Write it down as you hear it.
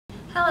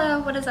Hello,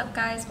 what is up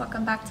guys?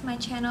 Welcome back to my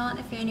channel, and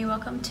if you're new,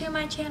 welcome to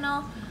my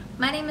channel.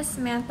 My name is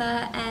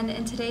Samantha, and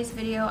in today's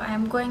video I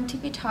am going to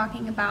be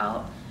talking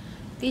about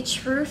the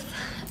truth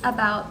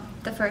about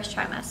the first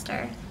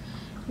trimester.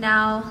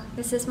 Now,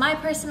 this is my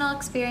personal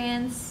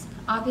experience.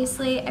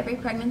 Obviously, every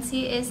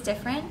pregnancy is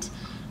different,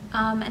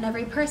 and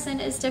every person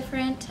is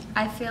different.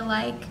 I feel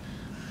like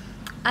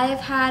I've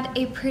had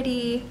a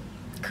pretty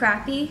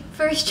crappy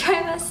first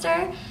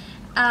trimester.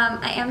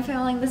 I am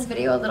filming this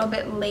video a little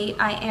bit late.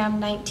 I am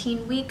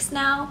 19 weeks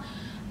now,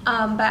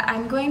 but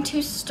I'm going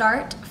to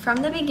start from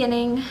the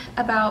beginning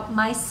about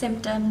my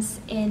symptoms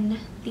in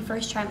the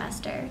first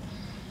trimester.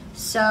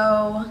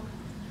 So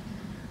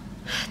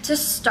to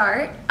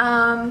start,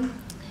 I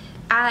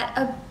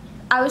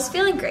was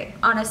feeling great,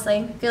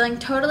 honestly, feeling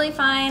totally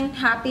fine,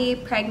 happy,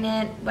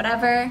 pregnant,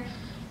 whatever.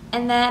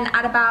 And then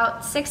at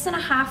about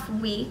 6.5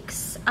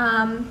 weeks,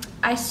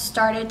 I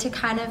started to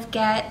kind of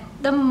get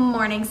the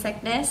morning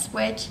sickness,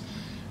 which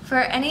for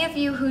any of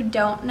you who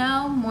don't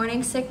know,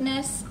 morning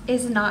sickness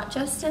is not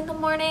just in the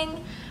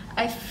morning.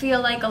 I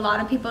feel like a lot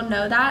of people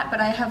know that,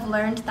 but I have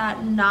learned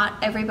that not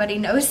everybody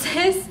knows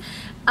this.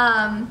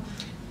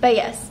 But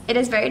yes, it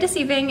is very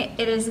deceiving.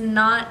 It is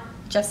not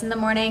just in the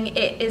morning.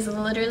 It is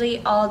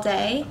literally all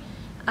day.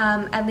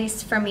 At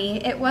least for me,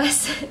 it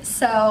was.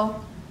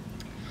 So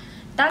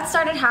that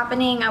started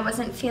happening. I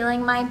wasn't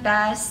feeling my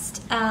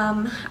best.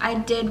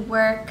 I did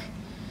work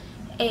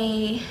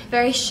a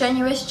very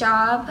strenuous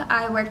job.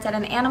 I worked at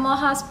an animal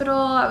hospital.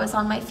 I was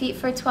on my feet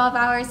for 12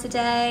 hours a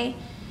day.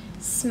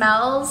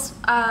 Smells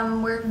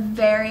were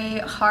very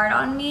hard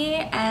on me,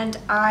 and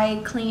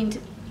I cleaned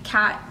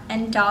cat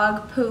and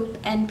dog poop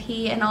and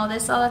pee and all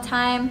this all the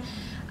time.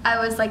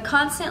 I was like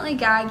constantly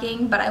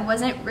gagging, but I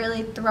wasn't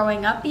really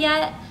throwing up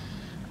yet.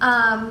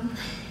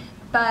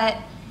 But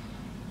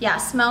yeah,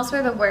 smells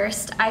were the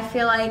worst. I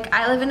feel like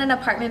I live in an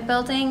apartment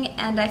building,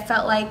 and I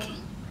felt like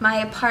my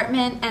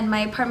apartment and my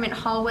apartment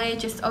hallway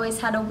just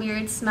always had a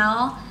weird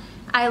smell.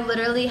 I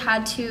literally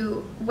had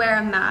to wear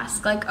a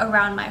mask like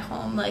around my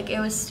home. Like, it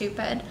was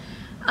stupid.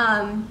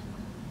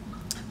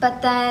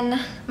 But then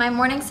my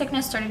morning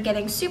sickness started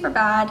getting super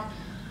bad,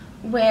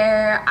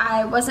 where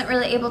I wasn't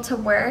really able to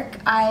work.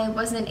 I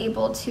wasn't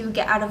able to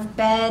get out of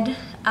bed.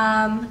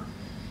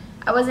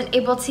 I wasn't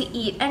able to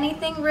eat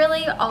anything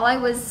really. All I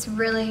was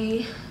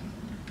really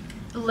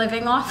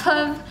living off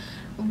of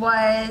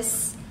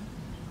was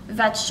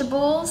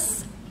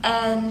vegetables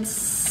and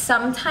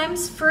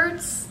sometimes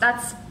fruits.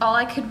 That's all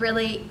I could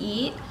really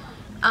eat.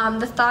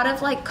 The thought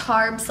of like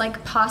carbs,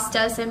 like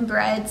pastas and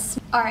breads.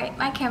 Alright,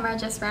 my camera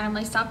just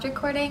randomly stopped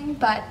recording,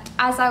 but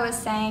as I was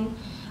saying,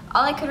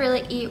 all I could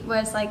really eat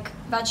was like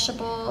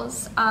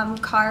vegetables,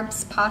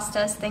 carbs,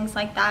 pastas, things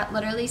like that.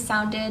 Literally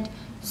sounded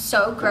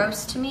so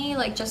gross to me.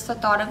 Like, just the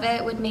thought of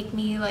it would make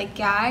me like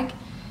gag.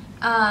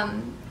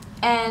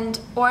 And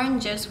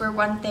oranges were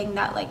one thing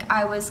that like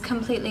I was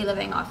completely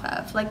living off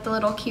of, like the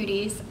little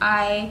cuties.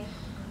 I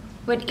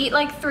would eat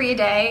like 3 a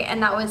day,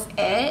 and that was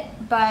it,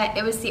 but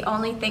it was the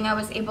only thing I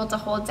was able to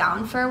hold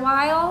down for a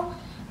while.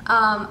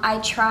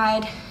 I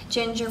tried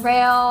ginger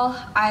ale,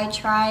 I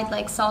tried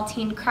like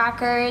saltine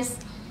crackers,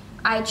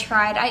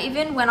 I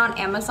even went on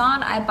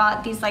Amazon. I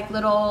bought these like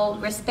little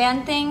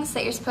wristband things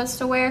that you're supposed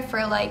to wear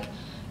for like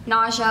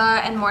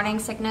nausea and morning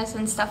sickness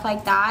and stuff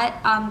like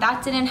that.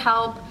 That didn't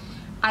help.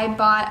 I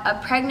bought a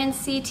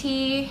pregnancy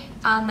tea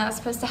that was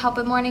supposed to help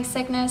with morning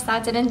sickness.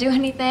 That didn't do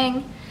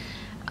anything.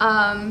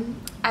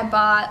 I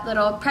bought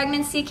little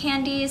pregnancy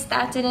candies.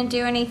 That didn't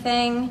do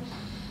anything.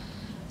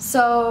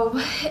 So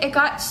it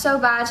got so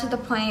bad to the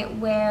point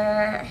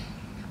where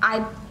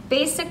I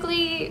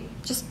basically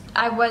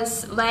I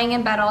was laying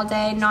in bed all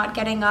day, not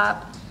getting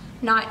up,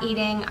 not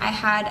eating. I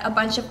had a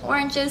bunch of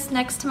oranges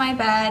next to my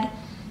bed,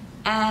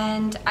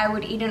 and I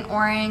would eat an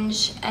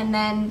orange and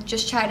then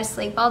just try to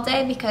sleep all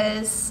day,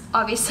 because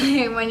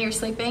obviously when you're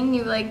sleeping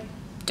you like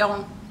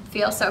don't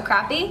feel so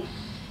crappy.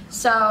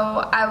 So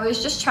I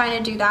was just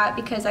trying to do that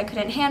because I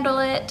couldn't handle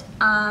it.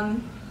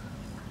 And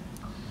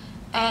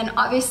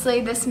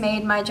obviously this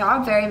made my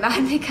job very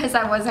mad because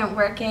I wasn't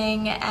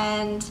working,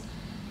 and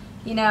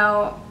you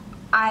know,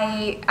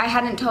 I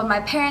hadn't told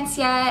my parents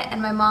yet,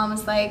 and my mom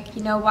was like,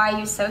 you know, why are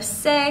you so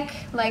sick?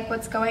 Like,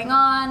 what's going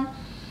on?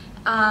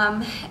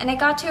 And it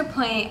got to a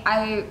point,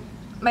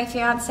 my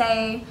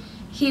fiance,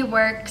 he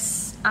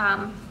works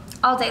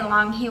all day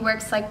long. He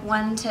works like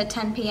 1 to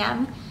 10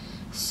 p.m.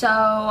 So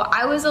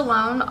I was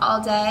alone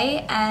all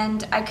day,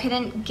 and I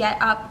couldn't get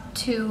up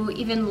to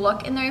even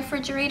look in the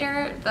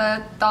refrigerator.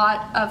 The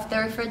thought of the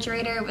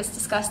refrigerator was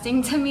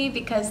disgusting to me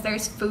because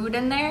there's food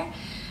in there.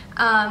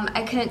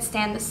 I couldn't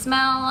stand the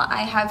smell.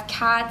 I have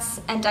cats,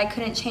 and I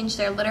couldn't change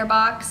their litter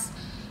box.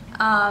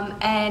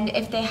 And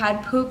if they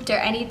had pooped or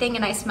anything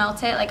and I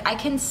smelt it, like I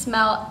can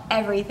smell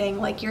everything.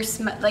 Like your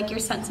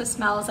sense of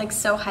smell is like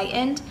so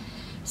heightened.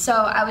 So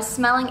I was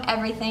smelling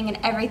everything, and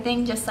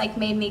everything just like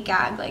made me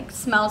gag. Like,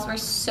 smells were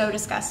so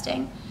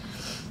disgusting.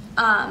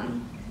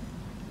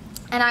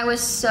 And I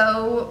was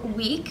so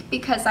weak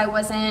because I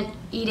wasn't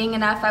eating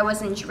enough. I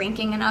wasn't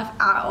drinking enough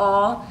at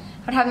all.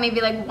 I'd have maybe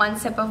like 1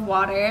 sip of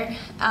water.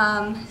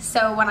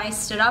 So when I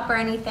stood up or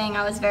anything,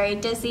 I was very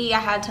dizzy. I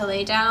had to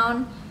lay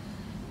down.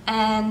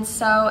 And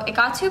so it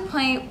got to a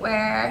point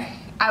where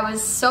I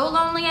was so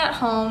lonely at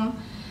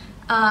home,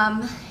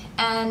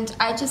 and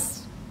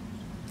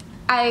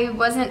I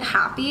wasn't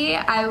happy.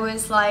 I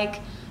was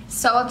like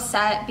so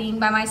upset being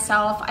by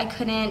myself. I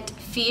couldn't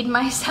feed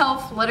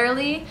myself,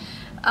 literally,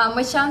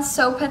 which sounds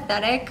so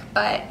pathetic,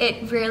 but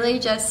it really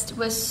just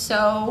was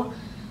so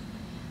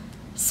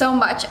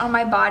much on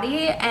my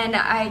body, and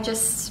I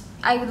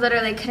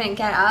literally couldn't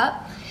get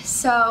up.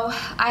 So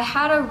I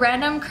had a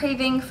random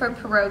craving for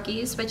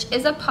pierogies, which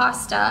is a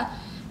pasta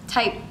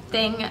type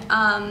thing,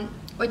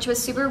 which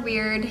was super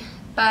weird,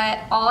 but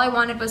all I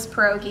wanted was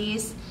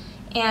pierogies.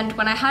 And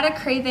when I had a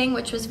craving,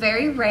 which was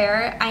very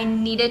rare, I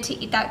needed to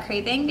eat that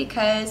craving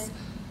because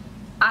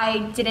I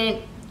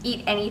didn't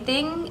eat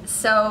anything.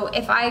 So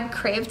if I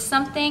craved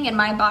something and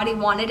my body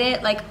wanted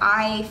it, like,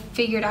 I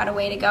figured out a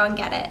way to go and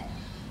get it.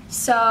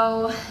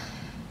 So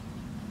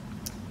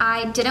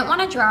I didn't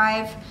want to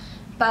drive,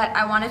 but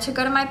I wanted to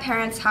go to my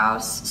parents'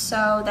 house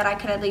so that I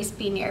could at least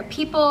be near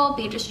people,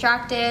 be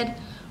distracted.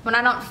 When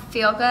I don't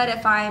feel good,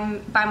 if I'm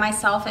by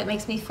myself, it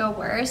makes me feel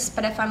worse.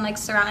 But if I'm like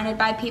surrounded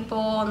by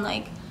people and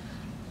like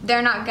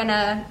they're not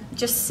gonna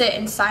just sit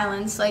in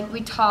silence, like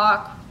we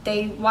talk,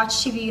 they watch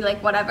TV,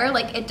 like whatever,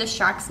 like it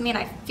distracts me and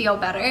I feel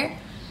better.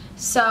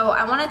 So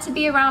I wanted to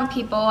be around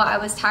people. I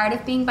was tired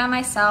of being by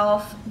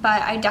myself,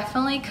 but I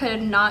definitely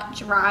could not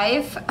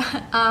drive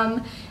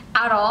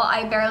at all.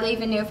 I barely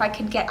even knew if I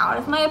could get out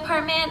of my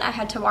apartment. I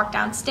had to walk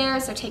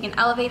downstairs or take an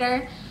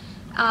elevator.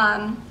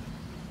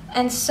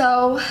 And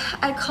so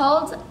I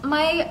called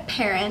my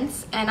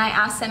parents and I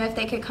asked them if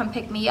they could come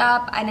pick me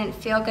up. I didn't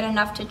feel good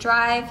enough to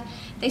drive.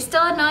 They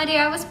still had no idea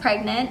I was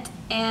pregnant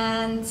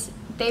and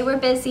they were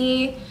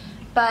busy,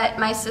 but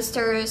my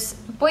sister's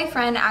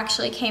boyfriend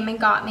actually came and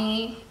got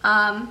me.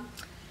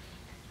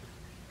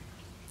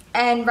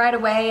 And right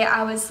away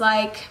I was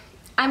like,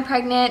 I'm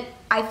pregnant,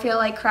 I feel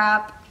like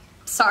crap,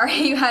 sorry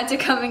you had to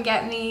come and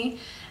get me,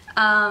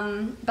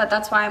 but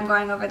that's why I'm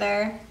going over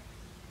there.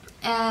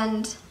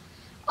 And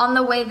on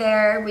the way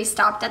there, we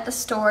stopped at the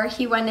store.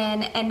 He went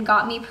in and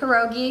got me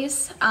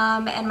pierogies,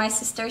 and my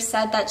sister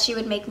said that she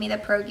would make me the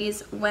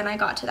pierogies when I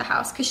got to the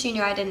house because she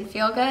knew I didn't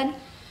feel good.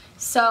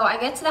 So I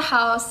get to the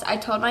house, I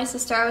told my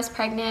sister I was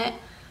pregnant.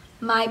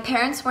 My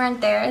parents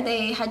weren't there,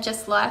 they had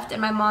just left,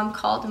 and my mom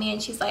called me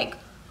and she's like,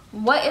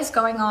 what is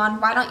going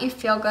on? Why don't you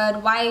feel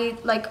good? Why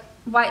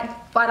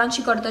don't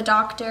you go to the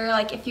doctor?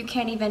 Like, if you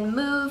can't even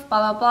move,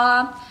 blah, blah,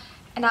 blah.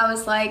 And I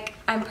was like,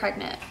 I'm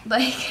pregnant.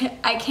 Like,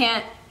 I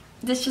can't,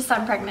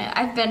 I'm pregnant.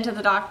 I've been to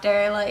the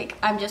doctor, like,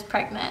 I'm just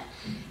pregnant.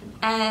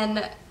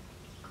 And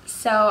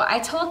so I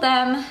told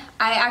them.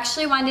 I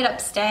actually winded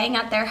up staying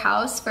at their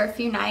house for a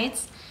few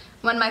nights.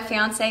 When my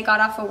fiance got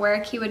off of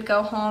work, he would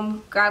go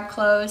home, grab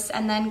clothes,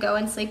 and then go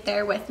and sleep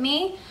there with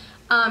me.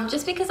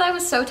 Just because I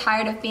was so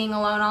tired of being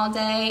alone all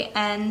day,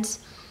 and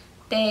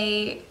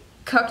they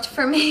cooked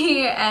for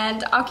me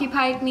and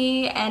occupied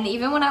me, and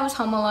even when I was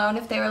home alone,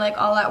 if they were like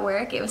all at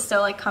work, it was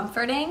still like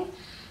comforting.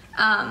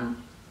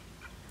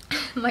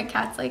 My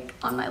cat's like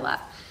on my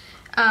lap.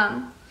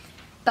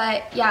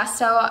 But yeah,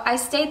 so I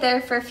stayed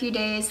there for a few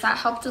days. That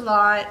helped a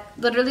lot.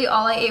 Literally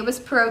all I ate was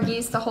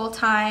pierogies the whole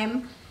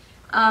time.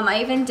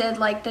 I even did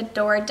like the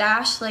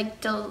DoorDash,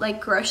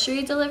 like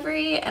grocery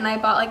delivery, and I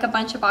bought like a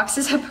bunch of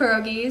boxes of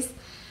pierogies.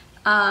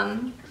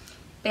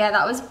 But yeah,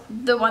 that was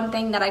the one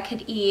thing that I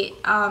could eat.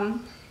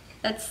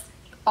 That's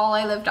all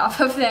I lived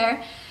off of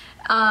there.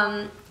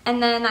 And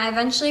then I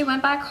eventually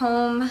went back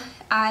home.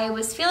 I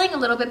was feeling a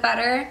little bit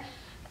better.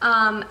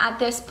 At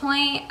this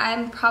point,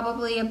 I'm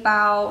probably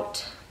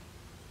about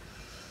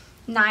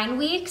 9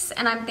 weeks,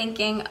 and I'm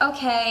thinking,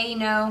 okay, you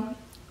know,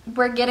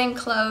 we're getting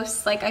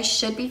close, like I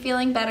should be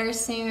feeling better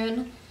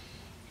soon.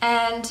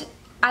 And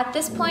at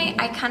this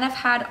point, I kind of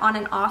had on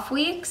and off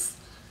weeks.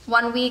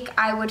 1 week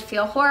I would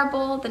feel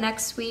horrible, the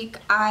next week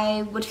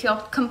I would feel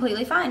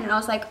completely fine, and I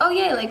was like, oh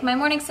yay, like my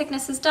morning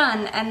sickness is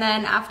done. And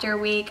then after a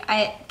week,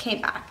 I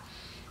came back.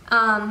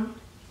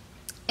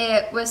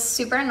 It was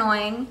super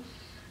annoying.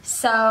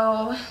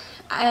 So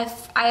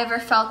if I ever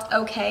felt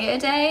okay a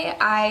day,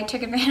 I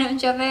took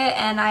advantage of it,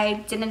 and I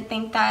didn't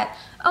think that,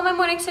 oh, my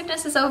morning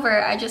sickness is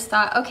over. I just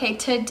thought, okay,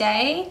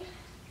 today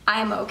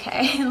I'm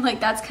okay. Like,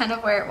 that's kind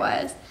of where it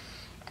was.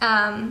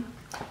 And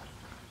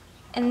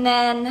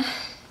then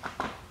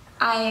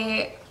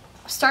I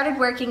started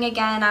working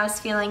again. I was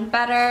feeling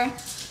better.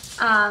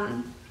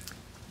 And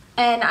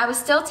I was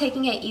still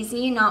taking it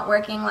easy, not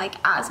working like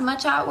as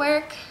much at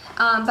work.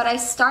 But I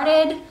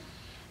started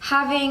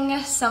having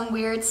some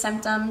weird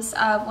symptoms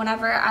of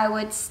whenever I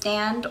would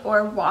stand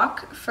or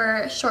walk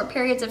for short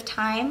periods of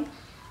time,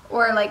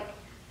 or like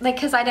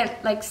because I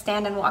didn't like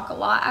stand and walk a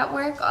lot at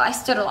work. I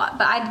stood a lot,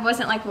 but I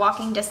wasn't like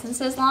walking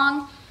distances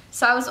long.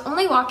 So I was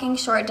only walking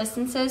short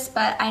distances,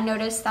 but I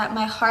noticed that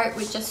my heart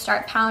would just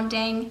start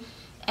pounding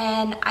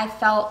and I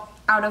felt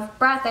out of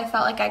breath. I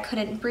felt like I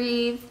couldn't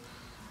breathe.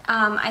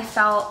 I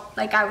felt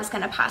like I was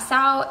gonna pass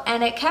out,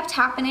 and it kept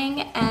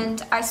happening,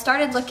 and I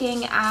started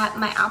looking at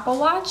my Apple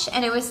Watch,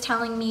 and it was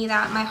telling me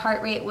that my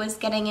heart rate was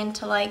getting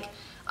into like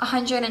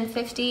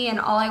 150, and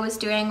all I was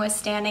doing was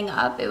standing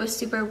up. It was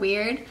super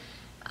weird.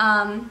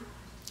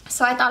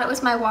 So I thought it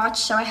was my watch,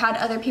 so I had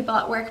other people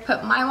at work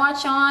put my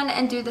watch on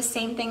and do the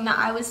same thing that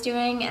I was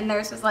doing, and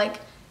theirs was like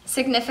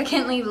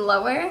significantly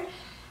lower.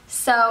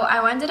 So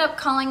I ended up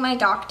calling my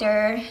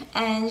doctor,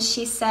 and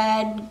she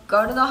said,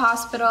 go to the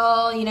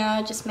hospital, you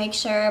know, just make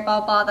sure,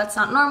 blah, blah, that's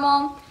not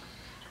normal.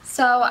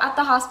 So at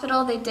the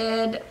hospital, they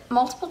did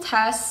multiple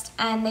tests,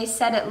 and they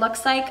said it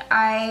looks like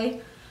I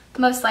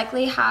most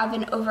likely have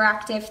an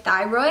overactive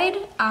thyroid,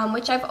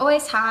 which I've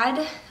always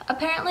had,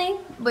 apparently,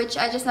 which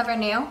I just never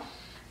knew.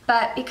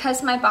 But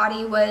because my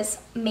body was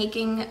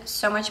making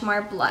so much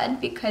more blood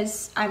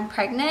because I'm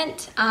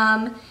pregnant,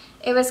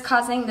 it was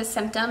causing the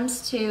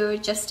symptoms to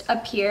just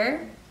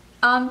appear,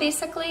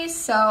 basically.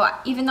 So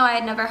even though I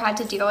had never had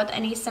to deal with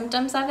any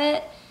symptoms of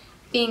it,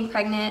 being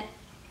pregnant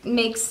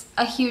makes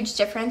a huge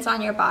difference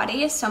on your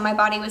body. So my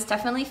body was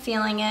definitely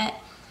feeling it.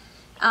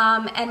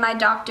 And my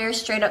doctor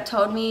straight up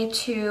told me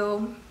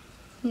to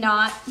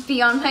not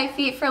be on my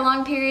feet for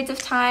long periods of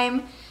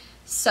time.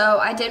 So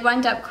I did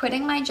wind up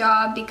quitting my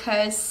job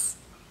because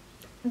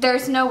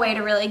there's no way to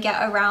really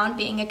get around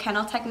being a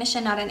kennel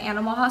technician at an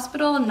animal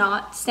hospital,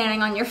 not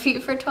standing on your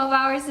feet for 12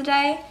 hours a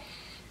day.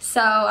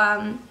 So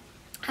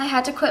I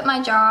had to quit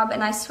my job,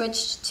 and I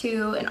switched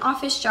to an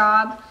office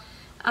job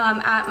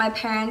at my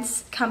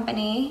parents'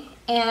 company.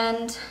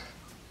 And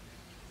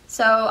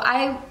so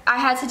I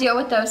had to deal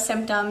with those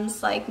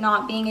symptoms, like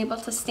not being able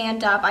to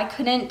stand up. I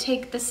couldn't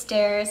take the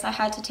stairs. I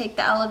had to take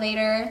the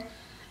elevator.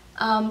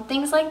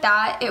 Things like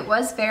that. It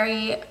was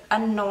very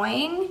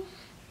annoying.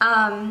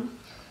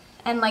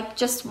 And like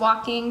just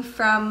walking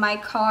from my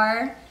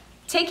car,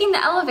 taking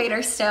the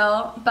elevator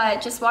still, but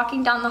just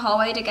walking down the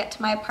hallway to get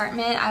to my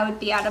apartment, I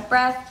would be out of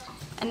breath.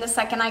 And the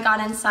second I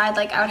got inside,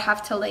 like I would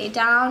have to lay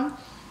down.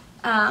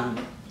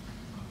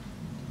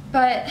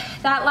 But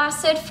that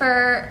lasted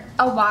for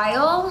a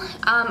while.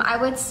 I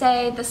would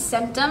say the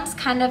symptoms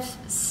kind of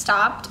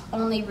stopped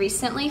only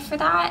recently for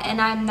that,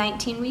 and I'm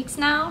 19 weeks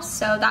now,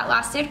 so that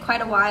lasted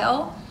quite a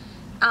while.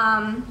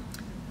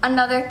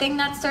 Another thing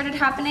that started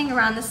happening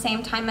around the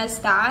same time as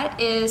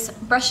that is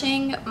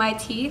brushing my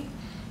teeth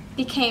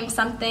became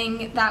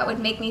something that would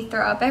make me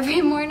throw up every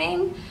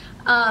morning.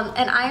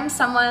 And I am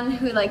someone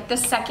who, like, the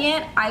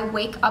second I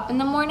wake up in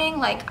the morning,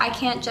 like, I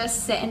can't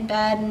just sit in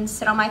bed and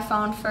sit on my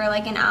phone for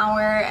like an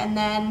hour and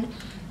then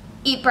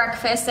eat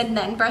breakfast and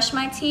then brush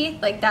my teeth.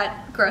 Like,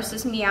 that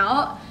grosses me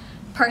out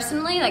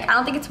personally. Like, I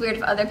don't think it's weird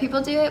if other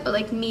people do it, but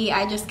like me,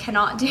 I just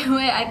cannot do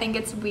it. I think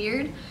it's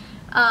weird.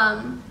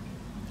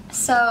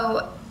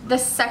 So the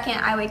second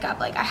I wake up,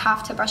 like, I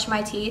have to brush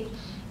my teeth.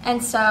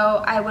 And so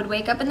I would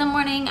wake up in the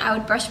morning, I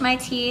would brush my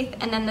teeth,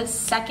 and then the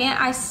second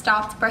I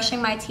stopped brushing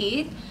my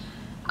teeth,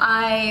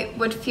 I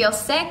would feel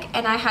sick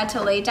and I had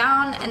to lay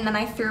down, and then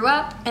I threw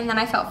up, and then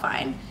I felt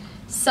fine.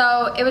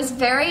 So it was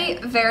very,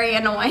 very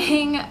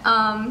annoying,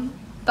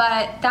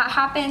 but that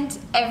happened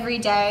every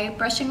day,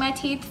 brushing my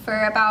teeth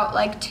for about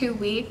like 2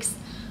 weeks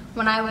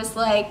when I was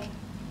like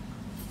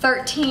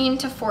 13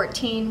 to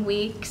 14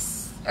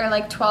 weeks, or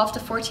like 12 to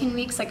 14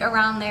 weeks, like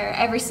around there.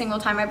 Every single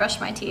time I brushed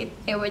my teeth,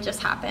 it would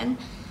just happen.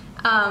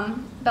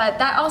 But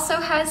that also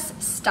has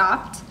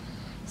stopped.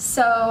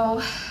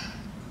 So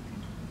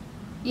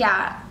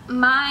yeah,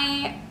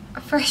 my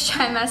first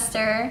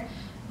trimester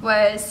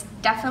was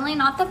definitely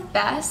not the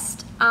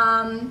best.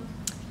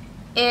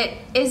 It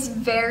is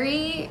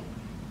very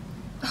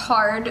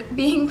hard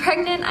being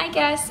pregnant, I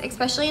guess,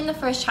 especially in the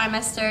first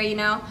trimester. You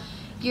know,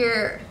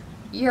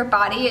 your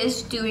body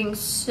is doing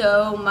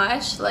so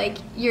much, like,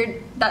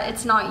 that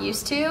it's not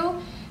used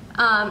to,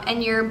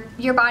 and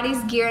your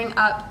body's gearing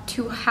up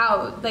to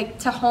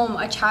home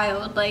a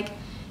child. Like,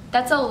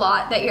 that's a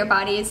lot that your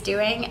body is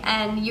doing,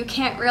 and you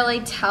can't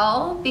really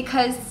tell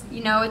because,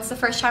 you know, it's the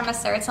first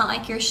trimester. It's not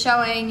like you're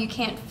showing, you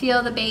can't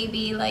feel the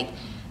baby, like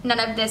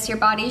none of this. Your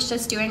body's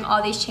just doing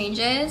all these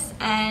changes,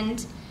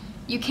 and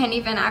you can't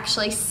even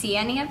actually see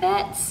any of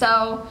it.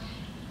 So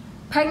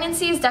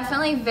pregnancy is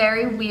definitely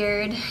very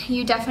weird.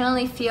 You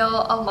definitely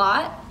feel a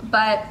lot,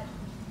 but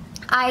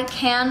I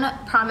can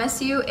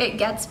promise you it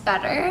gets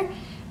better.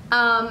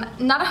 Not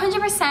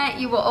 100%,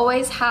 you will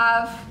always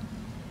have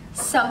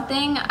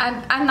something.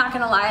 I'm not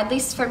gonna lie, at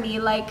least for me,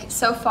 like,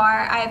 so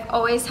far I've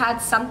always had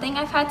something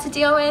I've had to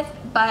deal with,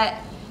 but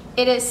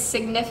it is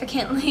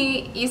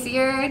significantly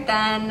easier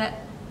than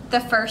the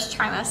first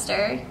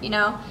trimester, you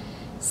know?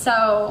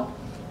 So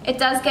it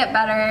does get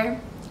better.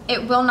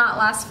 It will not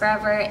last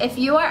forever. If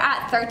you are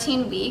at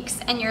 13 weeks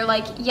and you're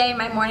like, yay,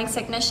 my morning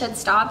sickness should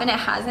stop, and it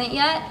hasn't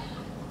yet,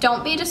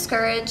 don't be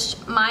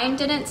discouraged. Mine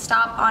didn't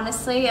stop,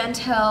 honestly,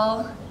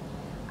 until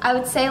I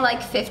would say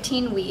like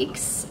 15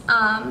 weeks,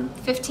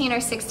 15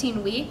 or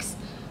 16 weeks.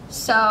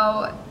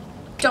 So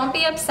don't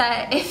be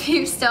upset if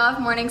you still have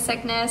morning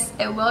sickness.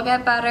 It will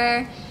get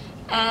better,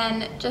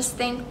 and just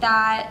think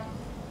that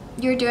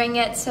you're doing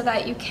it so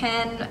that you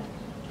can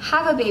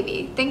have a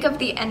baby. Think of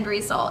the end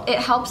result. It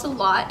helps a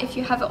lot if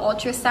you have an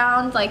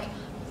ultrasound, like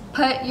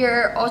put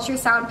your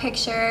ultrasound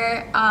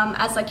picture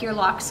as like your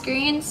lock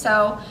screen,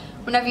 so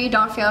whenever you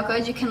don't feel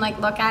good, you can like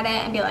look at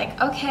it and be like,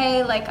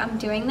 okay, like I'm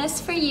doing this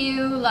for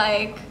you.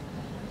 Like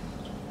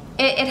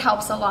it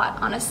helps a lot,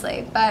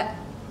 honestly. But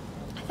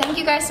thank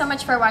you guys so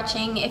much for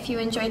watching. If you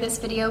enjoyed this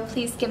video,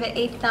 please give it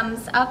a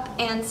thumbs up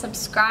and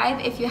subscribe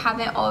if you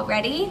haven't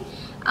already.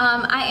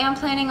 I am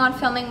planning on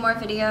filming more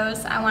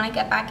videos. I want to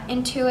get back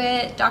into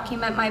it,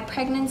 document my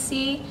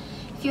pregnancy.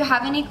 If you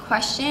have any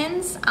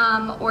questions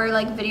or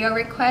like video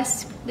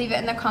requests, leave it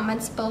in the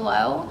comments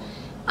below.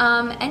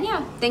 And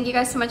yeah, thank you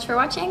guys so much for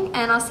watching,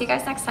 and I'll see you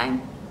guys next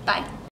time. Bye.